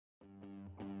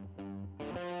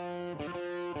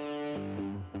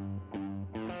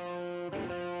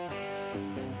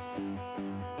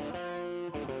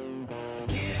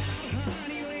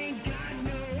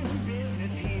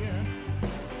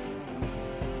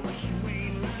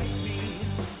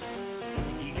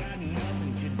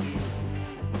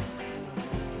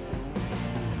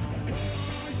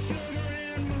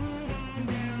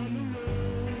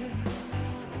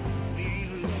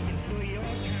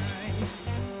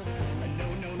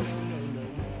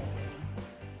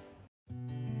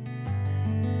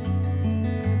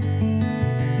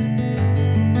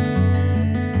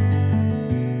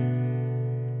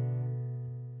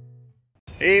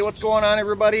Hey, what's going on,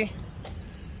 everybody?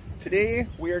 Today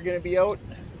we are going to be out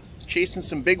chasing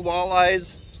some big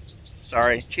walleyes.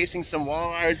 Chasing some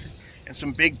walleyes and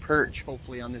some big perch,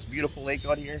 hopefully, on this beautiful lake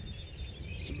out here.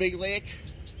 It's a big lake.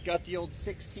 Got the old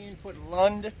 16-foot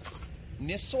Lund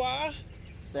Nisswa.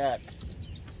 That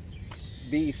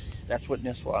beast, that's what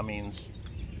Nisswa means.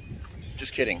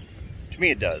 Just kidding. To me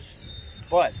it does.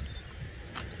 But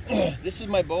this is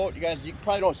my boat. You guys, you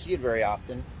probably don't see it very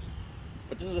often.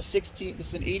 But this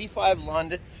is an 85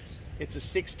 Lund. It's a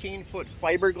 16-foot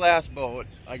fiberglass boat.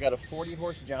 I got a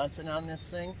 40-horse Johnson on this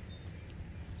thing.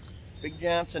 Big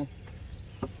Johnson.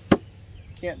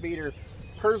 Can't beat her.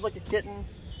 Purrs like a kitten.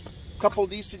 Couple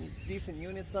decent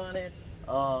units on it.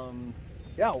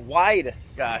 Yeah, wide.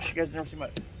 Gosh, you guys never seen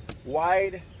my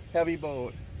wide, heavy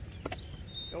boat.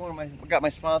 Got my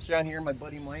sponsor on here, my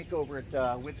buddy Mike over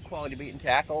at Witt's Quality Bait and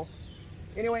Tackle.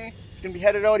 Anyway, gonna be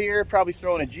headed out here, probably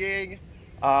throwing a jig.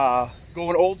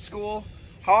 Going old school.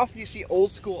 How often do you see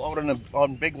old school out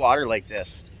on big water like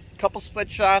this? Couple split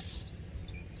shots,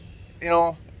 you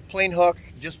know, plain hook,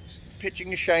 just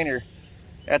pitching a shiner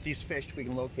at these fish if we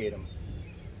can locate them.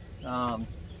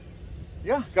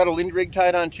 Yeah, got a Lind rig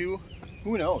tied on too.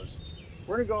 Who knows?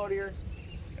 We're gonna go out here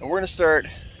and we're gonna start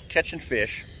catching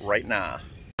fish right now.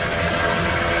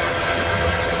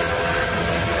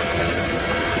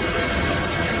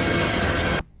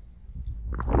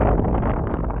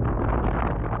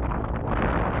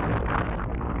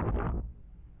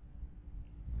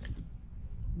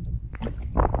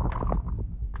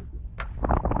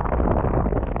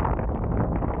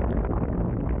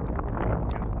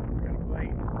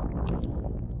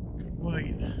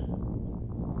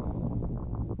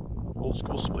 Old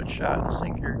school split shot and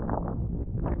sinker.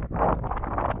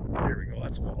 There we go,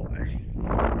 that's a walleye.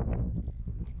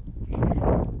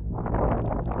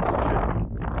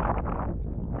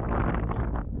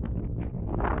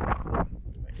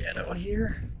 My dad out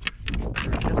here.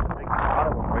 There's just a big pot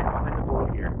of them right behind the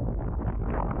boat here.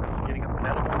 Getting a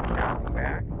metal one, casting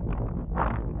back.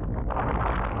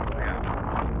 Oh yeah.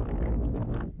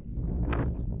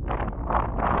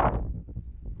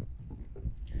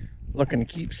 Looking to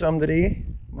keep some today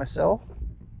myself.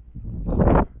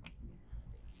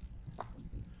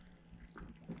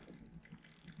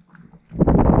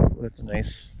 That's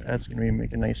nice. That's going to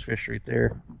make a nice fish right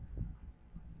there.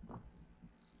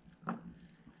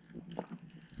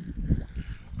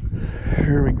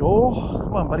 Here we go.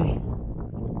 Come on, buddy.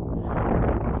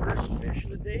 First fish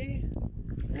of the day.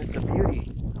 And it's a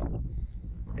beauty.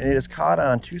 And it is caught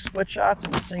on 2 split shots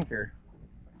and a sinker.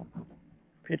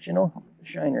 Pitching a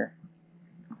shiner.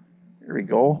 There we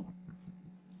go.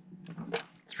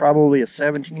 It's probably a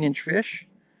 17-inch fish,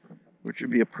 which would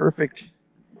be a perfect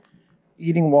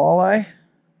eating walleye.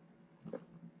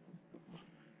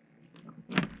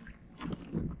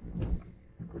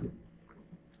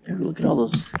 Ooh, look at all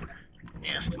those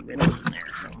nasty minnows in there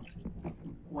from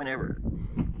whenever.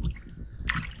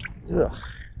 Ugh.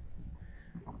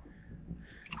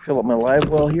 Fill up my live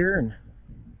well here and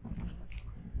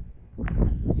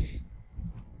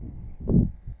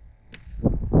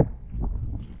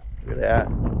look at that.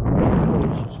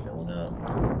 It's just filling up.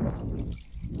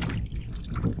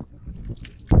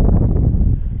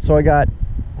 So I got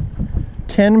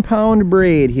 10-pound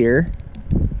braid here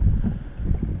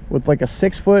with like a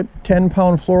 6-foot,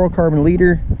 10-pound fluorocarbon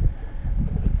leader,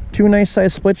 2 nice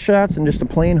size split shots, and just a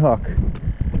plain hook.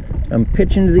 I'm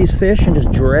pitching to these fish and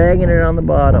just dragging it on the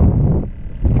bottom.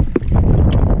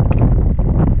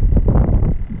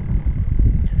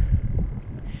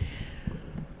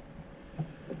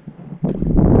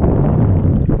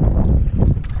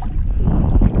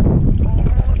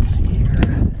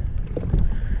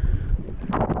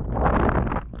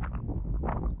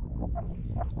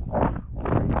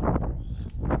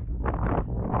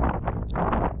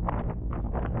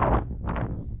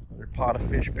 Pot of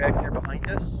fish back here behind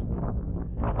us.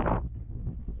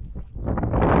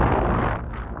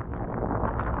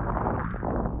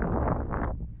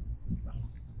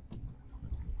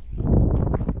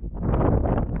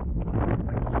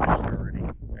 Fish already,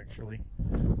 actually.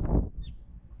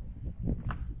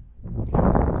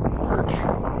 Perch.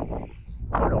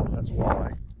 Oh no, that's a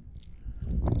walleye.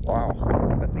 Wow,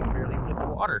 that thing barely hit the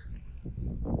water.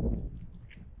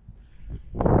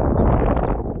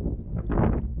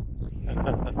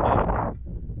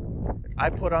 I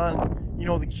put on, you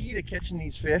know, the key to catching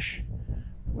these fish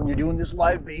when you're doing this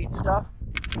live bait stuff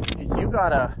is you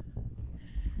gotta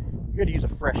use a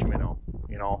fresh minnow,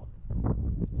 you know.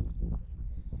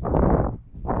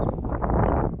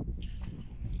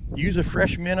 Use a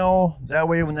fresh minnow, that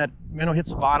way when that minnow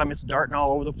hits the bottom, it's darting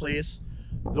all over the place.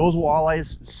 those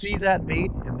walleyes see that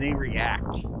bait and they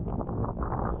react.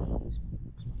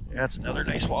 That's another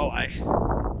nice walleye.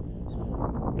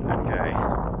 That guy.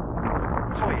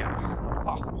 Oh yeah.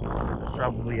 Oh, that's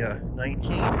probably a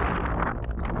 19.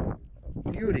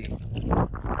 Beauty.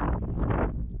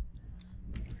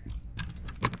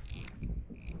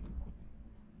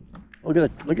 Look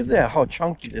at that, how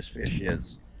chunky this fish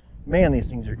is. Man, these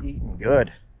things are eating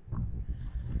good.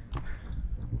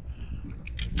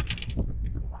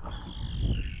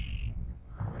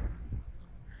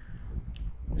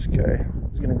 This guy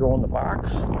is gonna go in the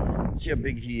box. See how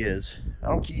big he is. I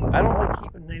don't like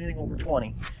keeping anything over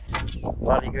 20. A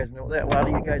lot of you guys know that. A lot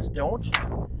of you guys don't.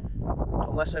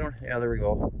 Unless I don't. Yeah, there we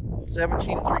go.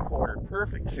 17 3/4.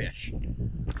 Perfect fish.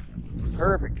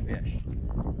 Perfect fish.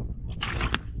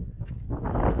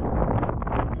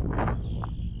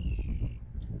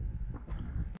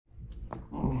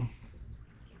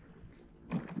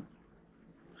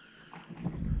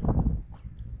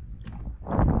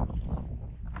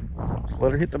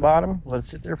 Let her hit the bottom, let it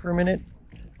sit there for a minute,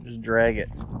 just drag it.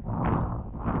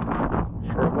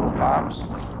 Short little pops.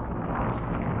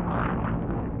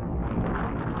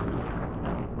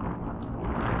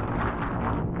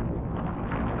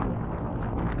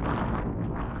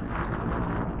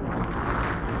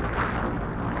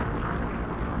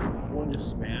 One just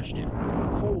smashed it.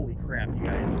 Holy crap, you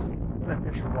guys. Look at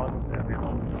that fish run with that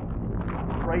minnow.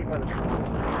 Right by the tree.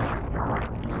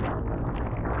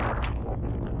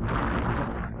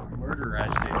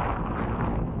 Murderized it.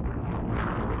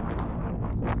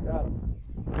 Got him.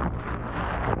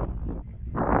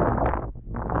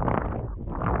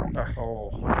 Oh,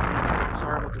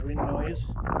 sorry about the wind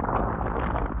noise.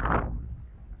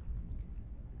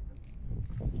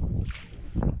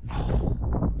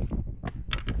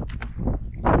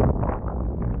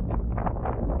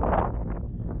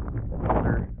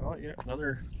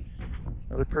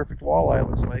 Another perfect walleye,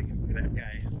 looks like. Look at that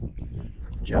guy.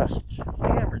 Just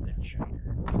hammered that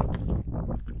shiner.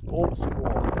 Old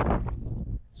school.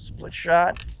 Split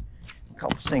shot. A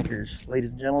couple sinkers,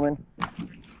 ladies and gentlemen.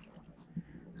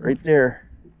 Right there.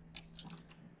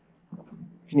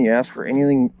 Can you ask for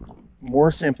anything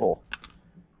more simple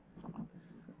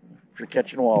for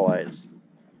catching walleyes?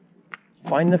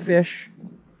 Find the fish.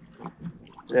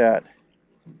 That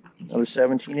another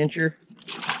 17-incher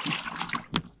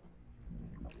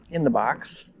in the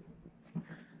box.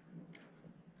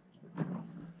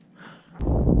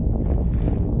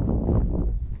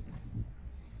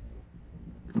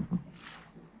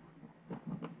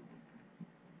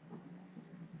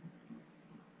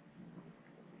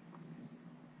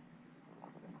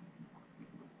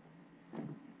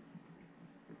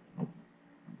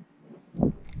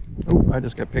 Oh, I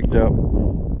just got picked up.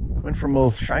 Went from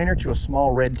a shiner to a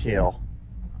small red tail.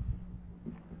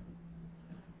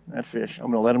 That fish, I'm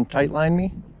gonna let him tight line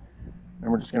me, and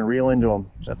we're just gonna reel into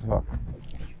him. Set the hook.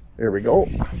 There we go.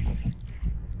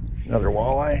 Another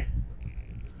walleye.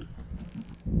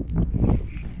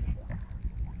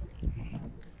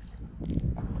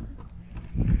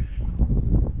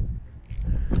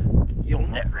 Get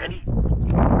net ready.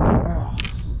 Oh.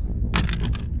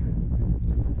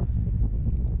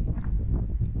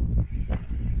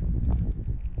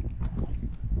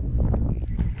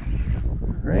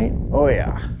 Right? Oh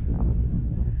yeah.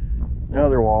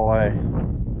 Another walleye.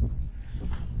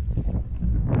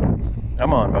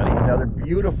 Come on, buddy. Another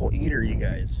beautiful eater, you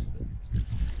guys.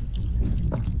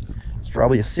 It's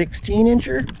probably a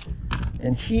 16-incher,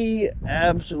 and he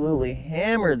absolutely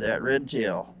hammered that red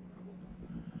tail.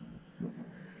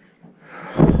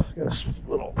 Got a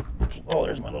little, oh,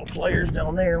 there's my little pliers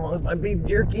down there along with my beef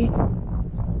jerky.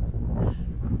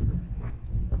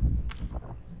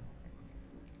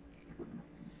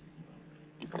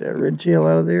 Get that red tail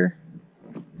out of there.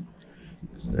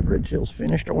 That red tail's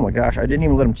finished. Oh my gosh, I didn't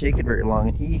even let him take it very long,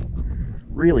 and he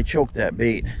really choked that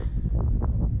bait.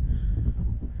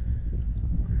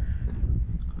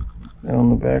 Down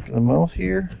the back of the mouth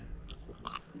here.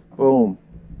 Boom.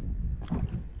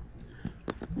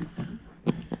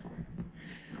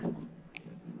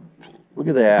 Look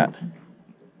at that.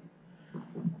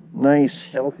 Nice,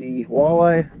 healthy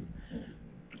walleye.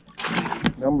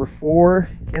 Number 4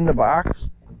 in the box.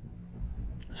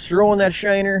 Throwing that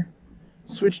shiner.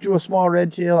 Switched to a small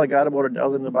red tail. I got about a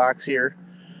dozen in the box here.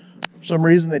 For some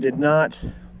reason, they did not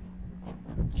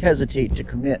hesitate to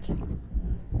commit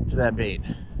to that bait.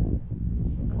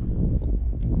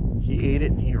 He ate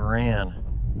it and he ran.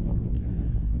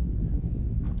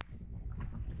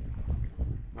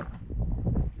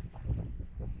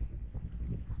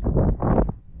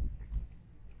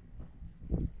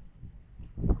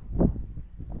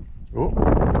 Oh,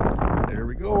 There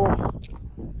we go.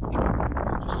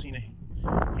 Just seen a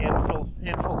handful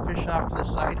of fish off to the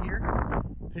side here.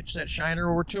 Pitch that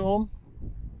shiner over to them,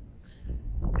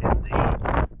 and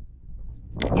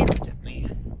they instantly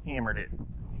hammered it.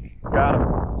 Got him.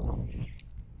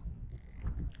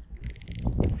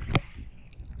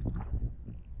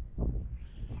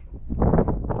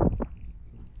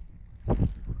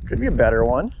 Could be a better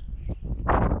one.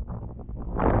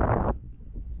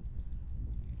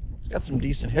 It's got some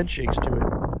decent head shakes to it.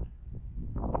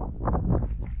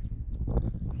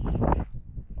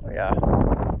 Oh yeah,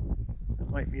 that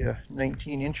might be a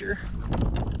 19-incher.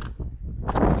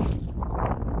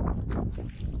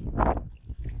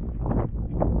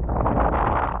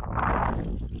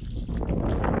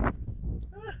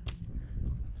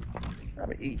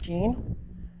 Probably 18.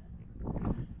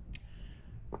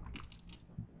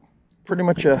 Pretty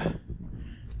much a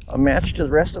match to the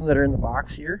rest of them that are in the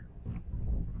box here.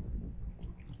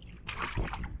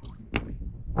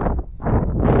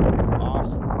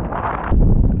 Awesome.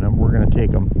 And then we're going to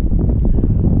take them.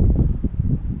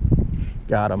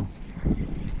 Got them.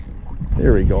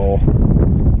 There we go.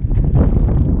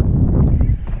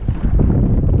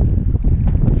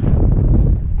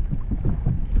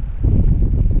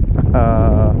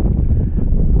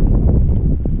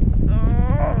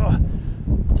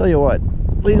 Tell you what,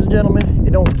 ladies and gentlemen,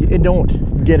 it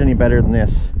don't get any better than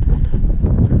this.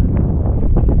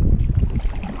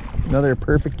 Another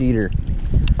perfect eater.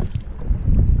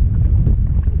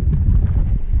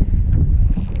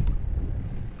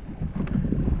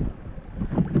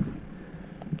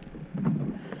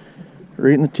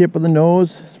 Right in the tip of the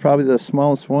nose. It's probably the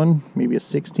smallest one, maybe a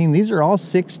 16. These are all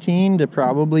 16 to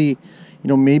probably,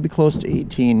 maybe close to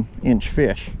 18-inch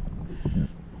fish.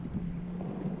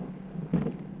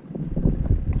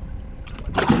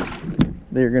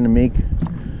 They're going to make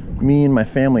me and my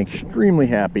family extremely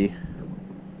happy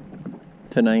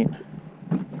tonight.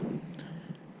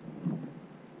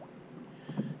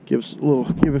 Give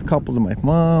a couple to my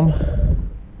mom,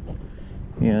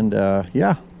 and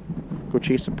yeah, go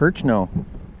chase some perch now.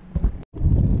 I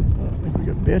think we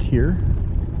got bit here.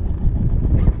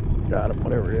 Got him,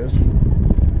 whatever it is.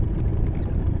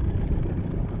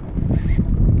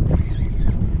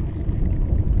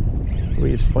 The way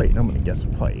he's fighting, I'm going to guess a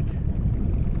pike.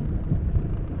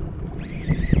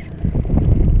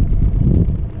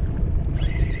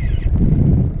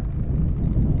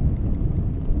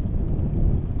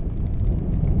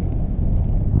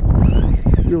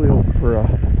 Really old for a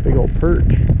big old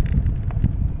perch.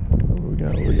 What we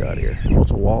got here? Oh,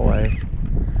 it's a walleye.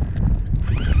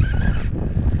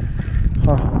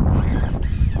 Huh.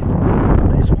 That's a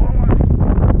nice walleye.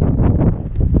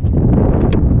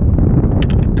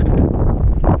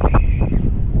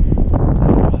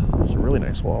 Oh, that's a really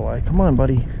nice walleye. Come on,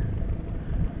 buddy.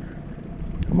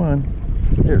 Come on.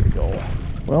 There we go.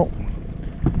 Well,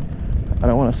 I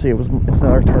don't want to say it's not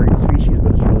our target species,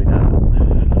 but it's really not.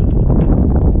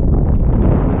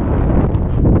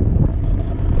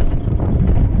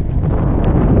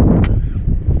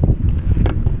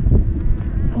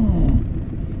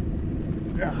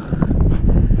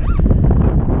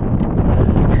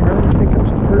 Trying to pick up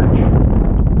some perch.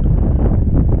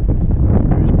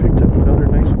 I just picked up another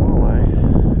nice walleye.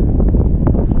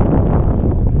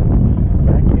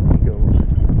 Back in he goes.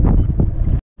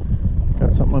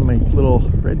 Got something on my little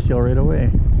red tail right away.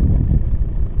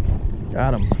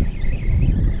 Got him.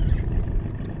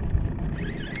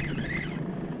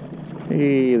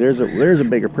 Hey, there's a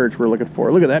bigger perch we're looking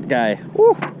for. Look at that guy.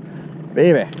 Woo!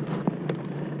 Baby.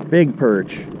 Big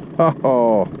perch.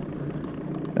 Oh,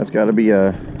 that's got to be a,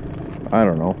 I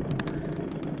don't know.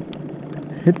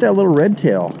 Hit that little red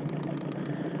tail.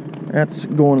 That's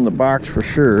going in the box for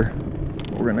sure.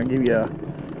 We're going to give you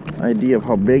an idea of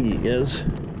how big he is.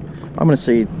 I'm going to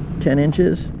say 10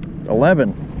 inches.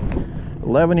 11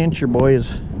 incher,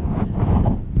 boys.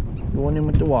 Going in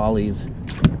with the Walleyes.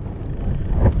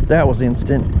 That was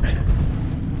instant.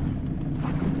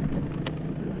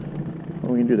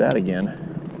 Well, we can do that again.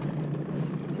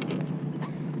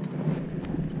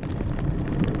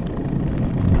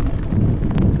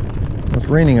 It's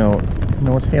raining out.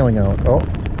 No, it's hailing out. Oh,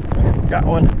 got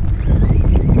one.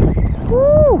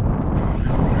 Woo!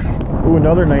 Ooh,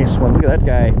 another nice one. Look at that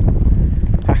guy.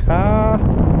 Ha ha!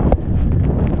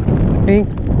 Ain't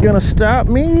gonna stop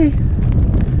me.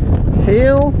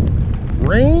 Hail,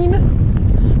 rain,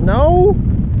 snow.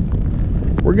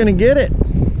 We're gonna get it.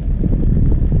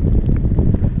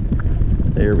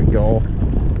 There we go.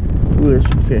 Ooh, there's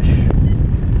some fish.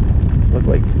 Look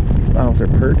like, I don't know if they're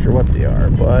perch or what they are,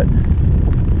 but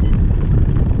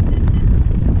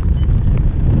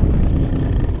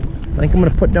I think I'm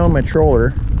going to put down my troller.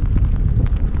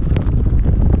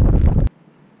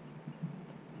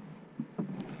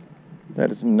 That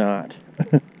is not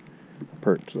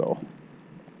perch though.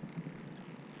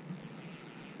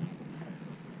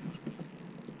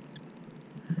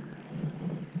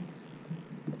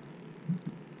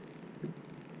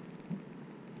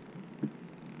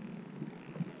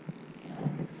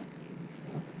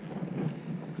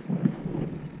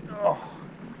 Oh,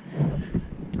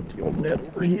 get the old net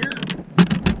over here.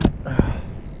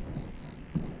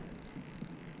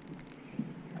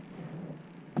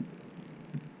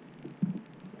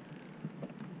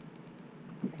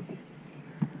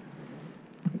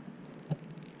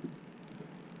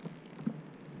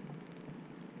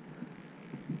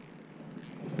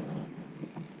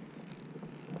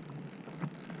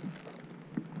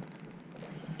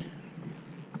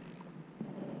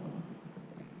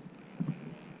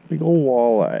 Big old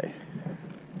walleye.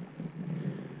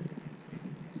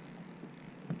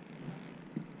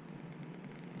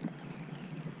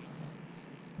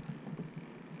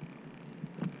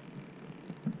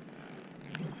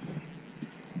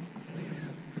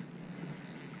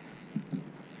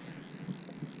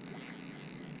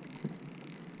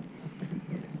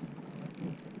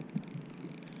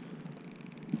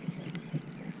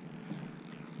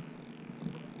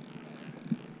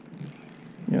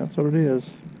 Yeah, that's what it is.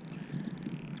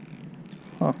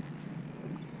 Huh.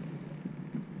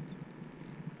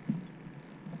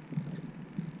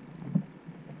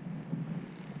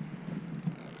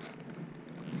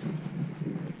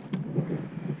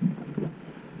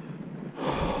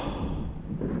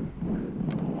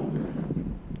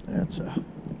 That's a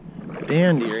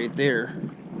dandy right there.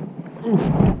 Oof.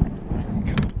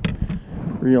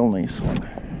 Real nice one.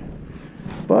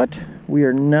 But we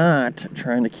are not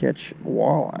trying to catch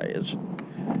walleyes.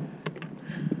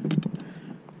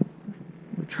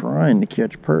 We're trying to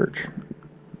catch perch.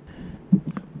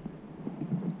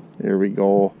 There we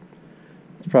go.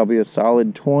 It's probably a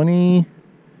solid 20,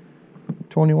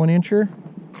 21 incher.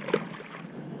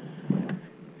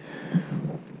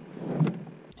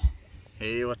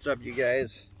 Hey, what's up you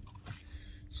guys?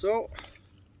 So,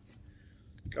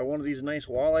 got one of these nice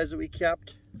walleyes that we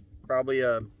kept. Probably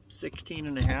a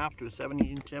 16.5 to a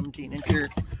 17 incher.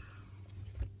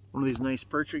 One of these nice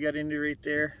perch we got into right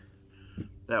there.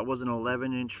 That was an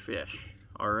 11-inch fish.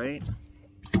 Alright.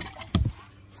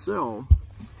 So,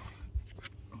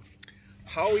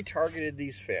 how we targeted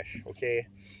these fish, okay?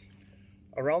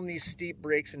 Around these steep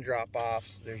breaks and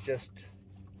drop-offs, there's just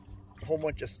a whole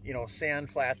bunch of, you know, sand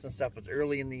flats and stuff. It's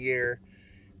early in the year,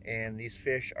 and these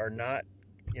fish are not,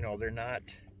 you know, they're not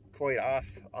quite off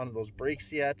on those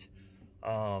breaks yet.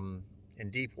 In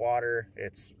deep water,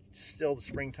 it's still the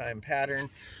springtime pattern.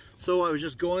 So I was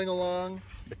just going along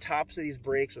the tops of these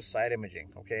breaks with side imaging,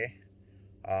 okay?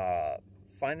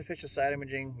 Find the fish with side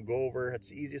imaging, go over, it's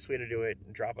the easiest way to do it,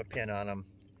 drop a pin on them,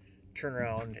 turn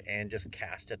around and just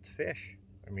cast at the fish.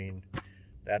 I mean,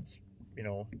 that's, you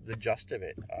know, the gist of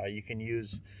it. You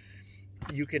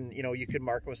can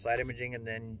mark them with side imaging and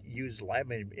then use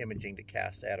live imaging to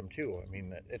cast at them too. I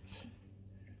mean,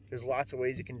 there's lots of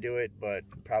ways you can do it, but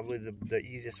probably the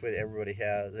easiest way that everybody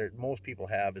has, or most people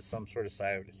have, is some sort of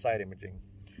side imaging.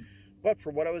 But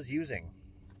for what I was using,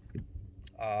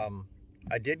 I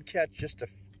did catch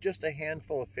just a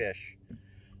handful of fish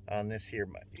on this here.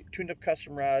 My tuned up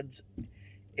custom rods,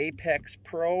 Apex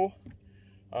Pro.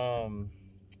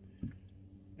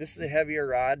 This is a heavier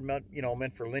rod,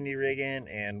 meant for lindy rigging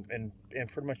and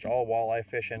pretty much all walleye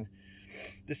fishing.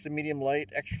 This is a medium light,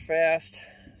 extra fast,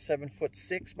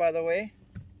 7'6" by the way.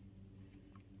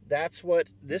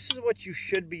 This is what you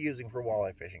should be using for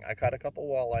walleye fishing. I caught a couple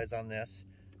walleyes on this,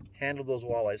 handled those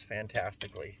walleyes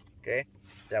fantastically. Okay,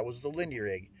 that was the lindy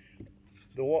rig.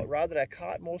 The rod that I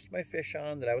caught most of my fish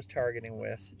on, that I was targeting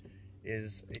with,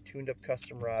 is a tuned up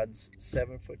custom rods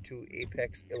 7'2"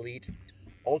 Apex Elite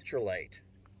ultralight.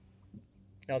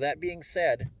 Now that being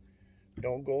said,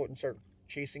 don't go out and start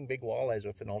chasing big walleyes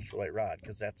with an ultralight rod,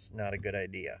 because that's not a good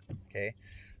idea. Okay,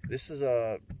 this is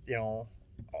a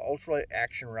ultralight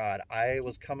action rod. I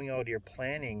was coming out here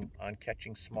planning on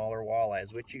catching smaller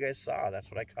walleyes, which you guys saw.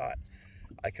 That's what I caught.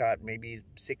 I caught maybe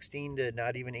 16 to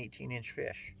not even 18-inch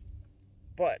fish.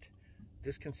 But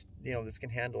this can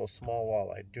handle a small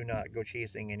walleye. Do not go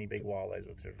chasing any big walleyes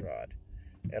with this rod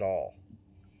at all.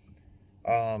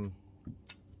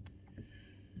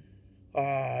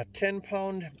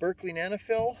 10-pound Berkeley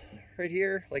Nanofill right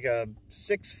here, like a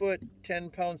 6-foot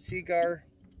 10-pound Seagar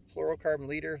fluorocarbon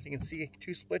leader. You can see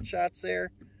 2 split shots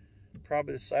there,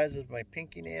 probably the size of my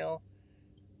pinky nail.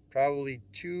 Probably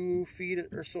 2 feet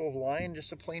or so of line,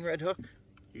 just a plain red hook,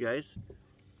 you guys.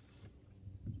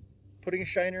 putting a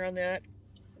shiner on that,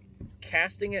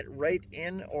 casting it right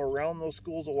in or around those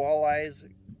schools of walleyes.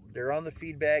 They're on the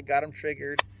feed bag, got them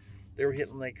triggered. They were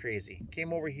hitting like crazy.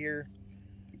 Came over here,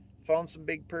 found some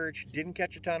big perch, didn't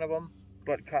catch a ton of them,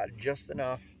 but caught just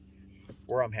enough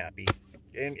where I'm happy.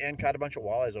 And caught a bunch of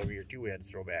walleyes over here too we had to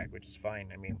throw back, which is fine.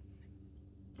 I mean,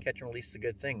 catch and release is a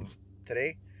good thing.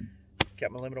 Today,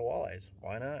 kept my limit of walleyes.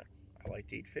 Why not? I like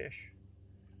to eat fish.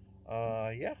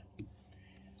 Yeah.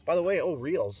 By the way, oh,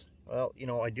 reels. Well, you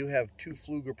know, I do have 2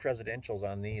 Fluger Presidentials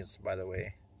on these, by the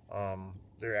way.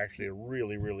 They're actually a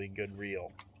really, really good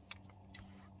reel.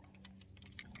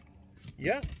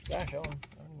 Yeah, gosh, I don't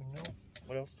even know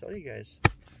what else to tell you guys.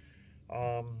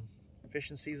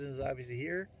 Fishing season is obviously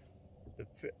here.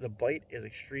 The bite is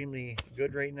extremely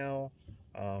good right now.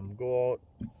 Go out,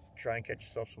 try and catch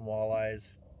yourself some walleyes.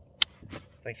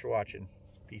 Thanks for watching.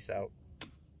 Peace out.